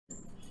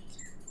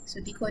So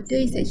decoder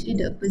is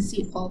actually the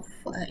opposite of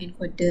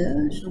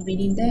encoder, so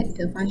meaning that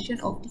the function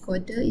of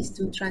decoder is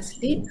to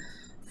translate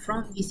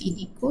from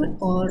BCD code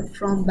or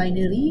from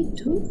binary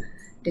to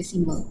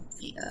decimal.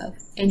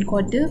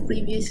 Encoder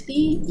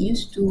previously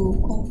used to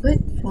convert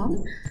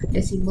from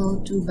decimal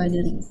to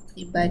binary,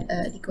 but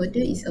decoder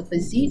is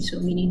opposite,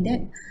 so meaning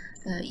that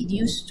it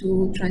used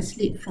to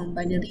translate from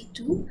binary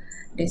to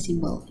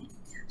decimal.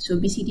 So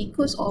BCD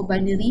codes or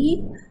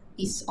binary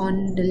is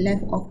on the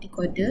left of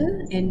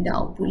decoder and the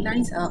output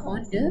lines are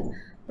on the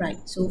right.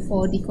 So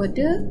for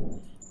decoder,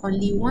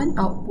 only one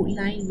output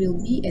line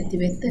will be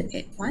activated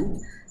at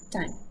one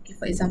time. Okay,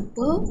 for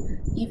example,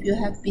 if you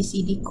have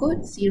BCD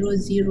code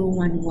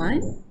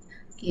 0011,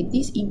 okay,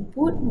 this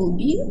input will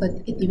be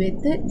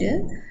activated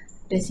the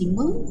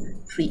decimal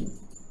tree.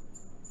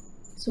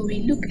 So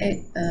we look at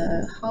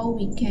how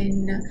we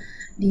can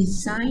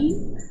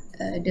design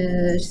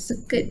the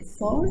circuit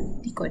for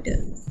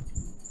decoder.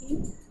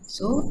 Okay.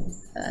 So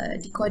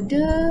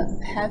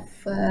decoder have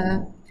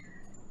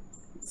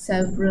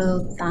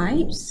several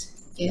types,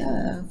 okay,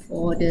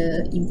 for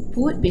the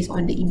input, based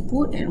on the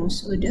input and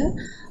also the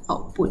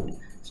output.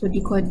 So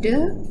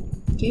decoder,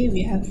 okay,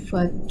 we have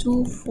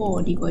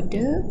 2-4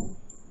 decoder,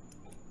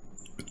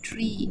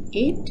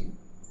 3-8,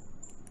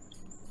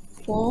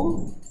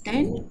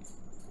 4-10,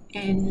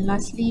 and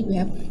lastly we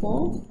have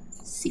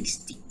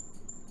 4-16.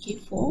 Okay,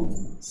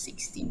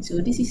 4-16. So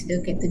this is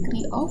the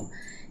category of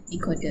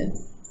decoder.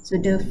 So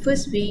the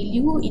first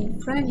value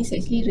in front is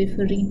actually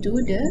referring to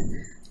the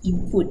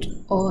input,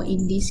 or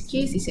in this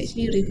case is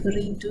actually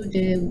referring to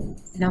the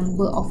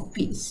number of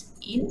bits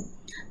in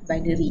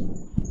binary.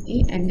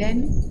 Okay, and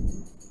then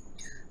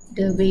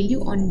the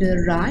value on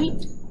the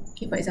right,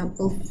 okay, for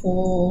example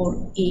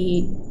 4,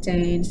 8,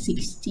 10,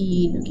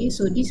 16. Okay,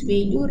 so this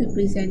value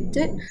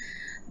represented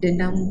the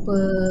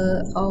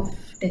number of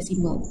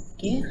decimal.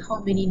 Okay,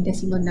 how many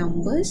decimal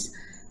numbers,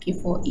 okay,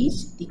 for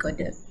each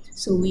decoder.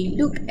 So we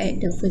look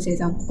at the first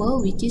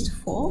example, which is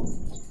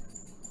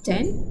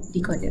 4-10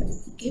 decoder.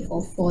 Okay,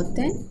 for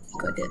 4-10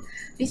 decoder,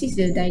 this is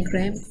the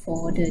diagram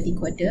for the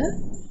decoder.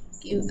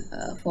 Okay,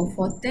 for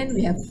 4-10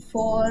 we have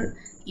 4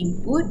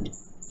 input,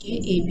 okay,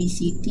 A, B,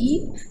 C,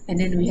 D, and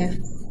then we have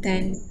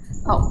 10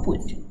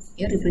 output,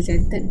 okay,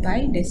 represented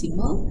by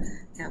decimal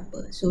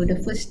number. So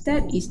the first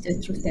step is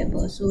the truth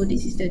table. So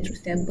this is the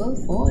truth table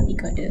for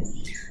decoder.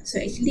 So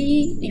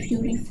actually, if you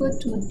refer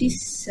to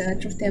this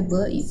truth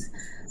table, is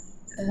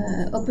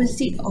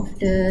opposite of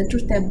the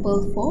truth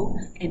table for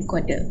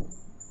encoder.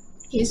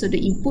 Okay, so the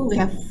input, we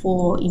have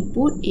 4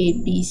 input,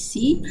 A, B,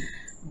 C,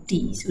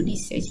 D. So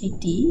this is actually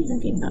D,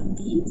 okay, not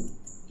B.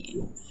 Okay.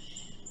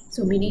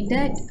 So meaning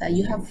that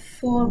you have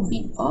 4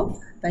 bits of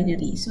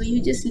binary. So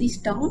you just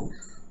list down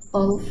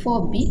all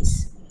 4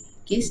 bits,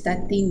 okay,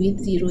 starting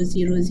with 0,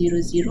 0,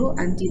 0, 0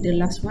 until the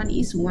last one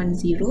is 1,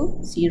 0,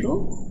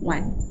 0,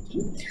 1.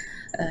 Okay.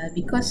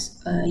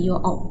 Because your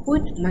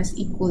output must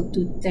equal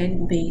to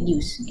 10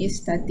 values, okay,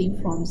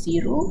 starting from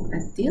 0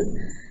 until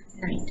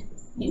 9.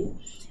 Okay.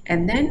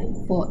 And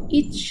then for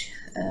each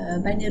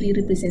binary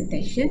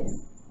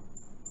representation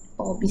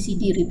or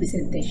BCD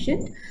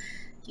representation,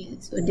 okay,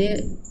 so there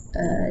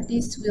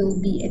this will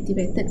be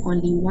activated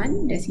only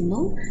one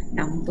decimal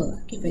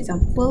number. Okay, for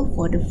example,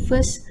 for the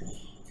first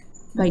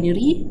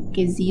binary,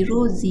 okay,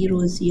 0,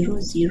 0, 0,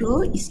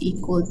 0 is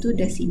equal to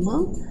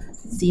decimal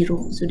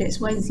 0. So that's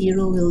why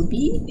 0 will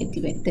be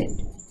activated.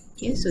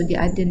 Okay, so the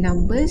other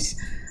numbers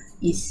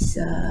is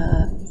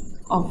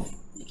off,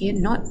 okay,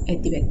 not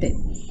activated.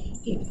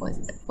 Okay,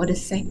 for the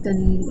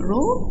second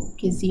row,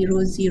 okay,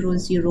 0, 0,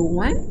 0,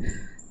 1.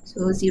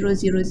 So 0,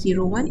 0,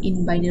 0, 1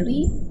 in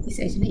binary is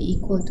actually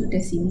equal to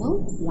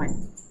decimal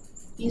 1.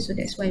 Okay, so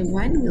that's why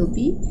 1 will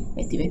be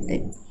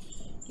activated.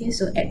 Okay,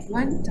 so at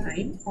one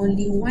time,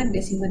 only one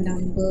decimal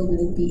number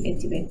will be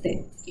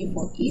activated, okay,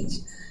 for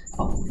each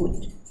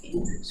output. Okay,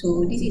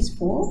 so this is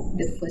for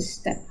the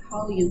first step,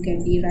 how you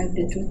can derive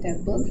the truth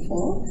table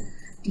for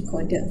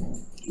decoder.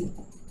 Okay.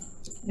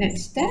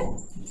 Next step,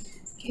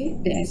 okay,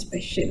 the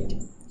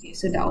expression. Okay,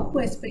 so the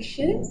output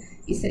expression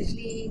is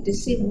actually the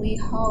same way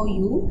how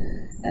you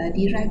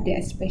derive the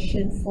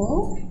expression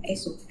for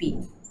SOP.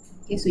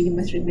 Okay, so you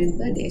must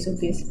remember the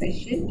SOP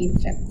expression in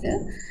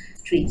chapter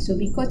 3. So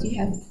because you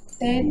have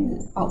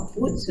 10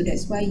 output, so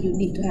that's why you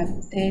need to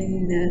have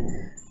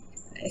 10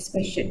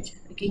 expression.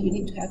 Okay, you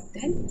need to have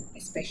 10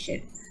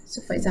 expression.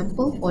 So for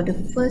example, for the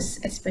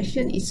first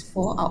expression is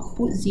for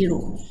output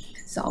 0.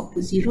 So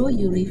output 0,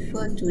 you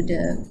refer to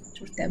the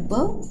truth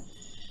table.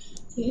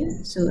 Okay,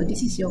 so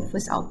this is your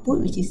first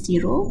output, which is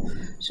 0.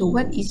 So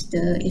what is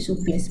the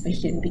SOP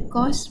expression?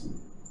 Because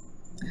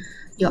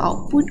your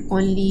output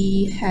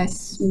only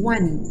has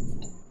one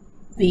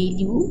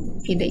value,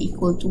 okay, that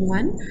equal to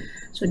 1.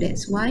 So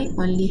that's why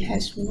only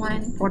has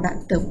one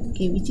product term,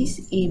 okay, which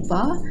is A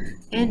bar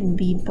and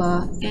B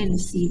bar and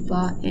C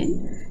bar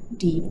and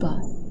D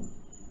bar.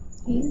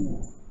 Okay.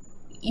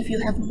 If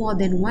you have more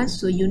than one,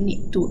 so you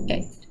need to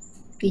add,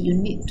 okay, you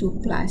need to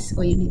plus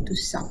or you need to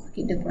sum,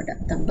 okay, the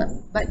product term.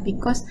 But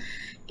because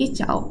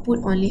each output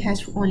only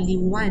has only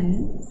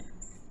one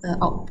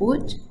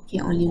output. Okay,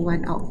 only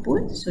one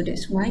output. So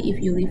that's why if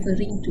you're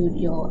referring to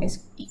your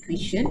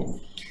equation,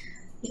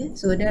 okay,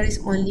 so there is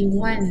only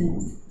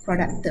one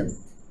product term.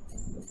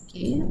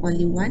 Okay,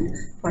 only one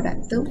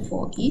product term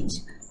for each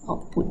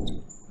output.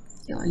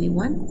 Okay, only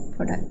one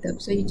product term.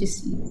 So you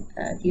just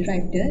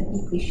derive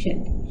the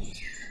equation.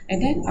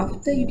 And then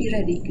after you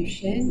derive the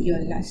equation, your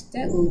last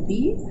step will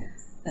be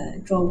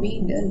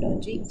drawing the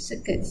logic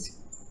circuits.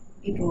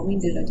 Okay, drawing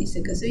the logic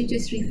circuit. So you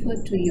just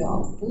refer to your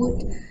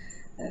output.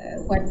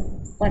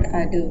 What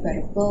are the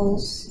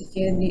variables you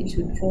can need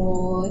to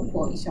draw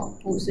for each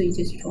output? So you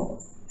just draw.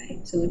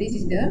 Right? So this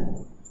is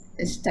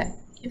the step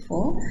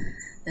for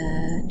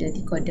the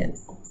decoder.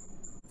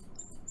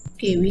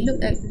 Okay, we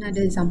look at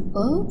another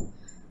example.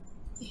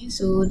 Okay,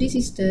 so this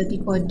is the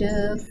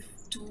decoder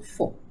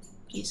 2-4.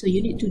 Okay, so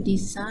you need to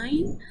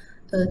design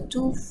a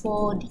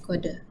 2-4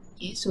 decoder.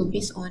 Okay, so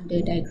based on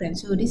the diagram.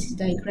 So this is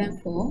diagram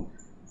for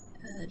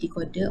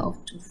decoder of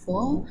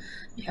 2-4.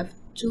 You have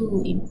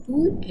 2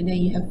 input and then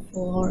you have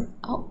 4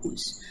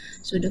 outputs.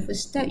 So the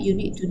first step, you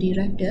need to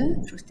derive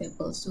the truth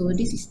table. So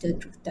this is the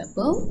truth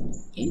table.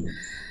 Okay,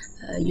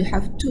 you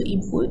have 2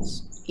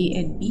 inputs, A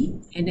and B,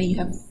 and then you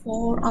have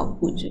 4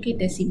 outputs. Okay,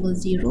 decimal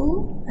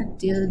 0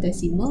 until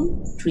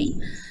decimal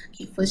 3.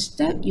 Okay, first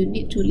step, you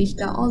need to list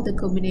down all the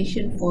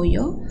combination for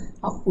your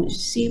outputs,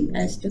 same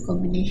as the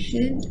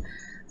combination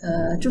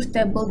truth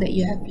table that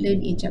you have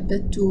learned in chapter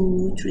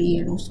 2, 3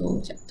 and also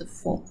chapter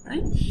 4,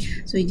 right?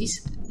 So you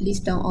just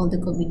list down all the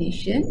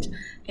combinations,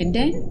 and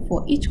then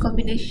for each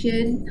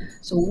combination,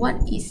 so what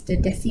is the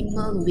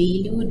decimal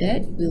value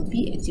that will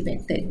be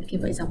activated? Okay,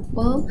 for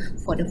example,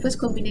 for the first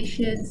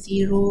combination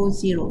 0,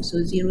 0,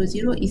 so 0,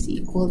 0 is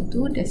equal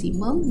to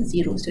decimal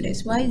 0, so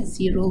that's why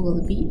 0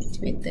 will be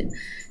activated.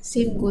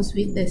 Same goes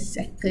with the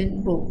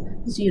second row,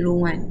 0,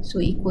 1, so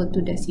equal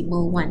to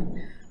decimal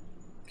 1.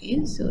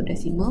 Okay, so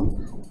decimal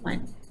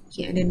 1.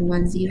 Okay, and then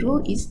 1,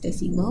 0 is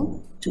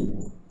decimal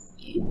 2.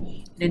 Okay,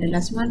 and then the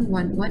last one,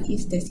 1, 1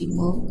 is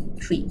decimal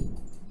 3.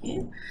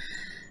 Okay,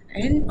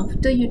 and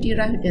after you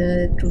derive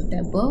the truth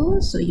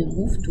table, so you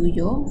move to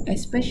your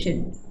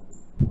expression.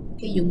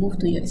 Okay, you move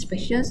to your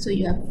expression, so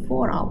you have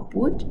 4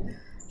 output.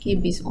 Okay,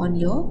 based on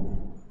your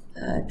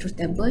truth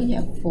table, you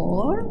have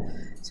 4.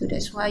 So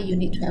that's why you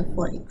need to have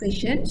 4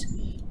 equations.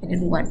 And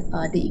then what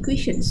are the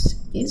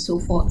equations? Okay, so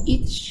for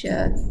each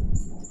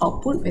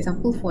output, for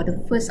example, for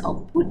the first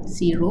output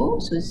 0,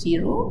 so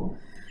 0.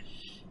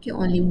 Okay,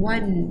 only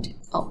one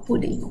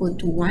output equal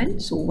to 1.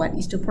 So what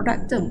is the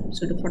product term?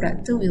 So the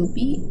product term will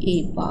be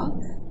A bar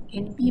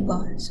and B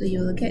bar. So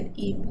you will get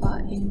A bar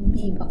and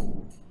B bar.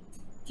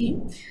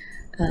 Okay,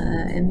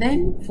 and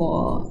then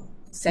for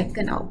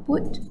second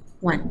output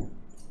 1.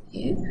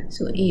 Okay,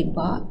 so A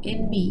bar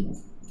and B.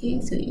 Okay,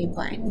 so A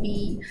bar and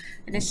B,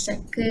 and the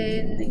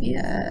second,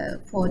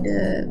 for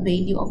the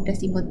value of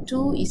decimal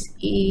 2 is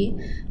A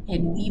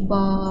and B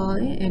bar,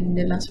 and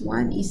the last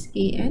one is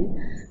A and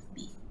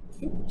B.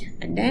 Okay.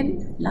 And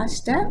then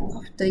last step,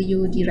 after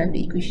you derive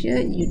the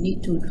equation, you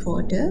need to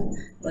draw the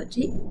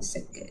logic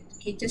circuit.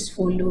 Okay, just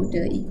follow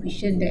the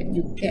equation that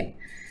you get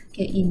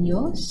in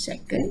your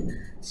second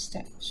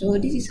step. So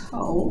this is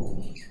how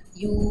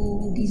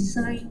you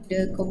design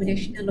the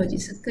combinational logic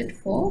circuit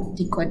for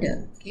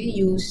decoder. Okay,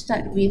 you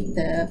start with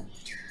the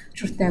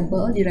truth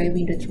table,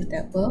 deriving the truth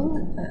table,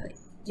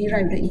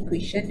 derive the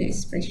equation, the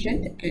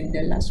expression, and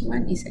the last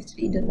one is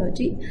actually the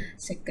logic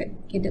circuit.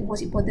 Okay, the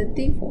most important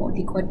thing for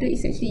decoder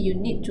is actually you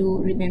need to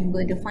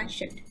remember the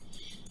function.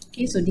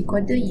 Okay, so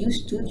decoder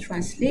used to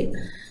translate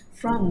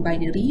from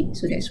binary,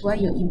 so that's why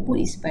your input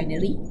is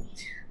binary.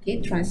 Okay,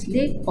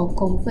 translate or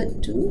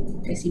convert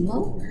to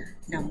decimal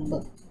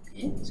number.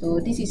 Okay, so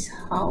this is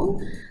how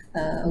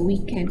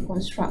we can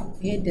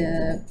construct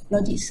the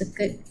logic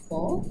circuit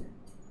for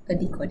a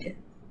decoder.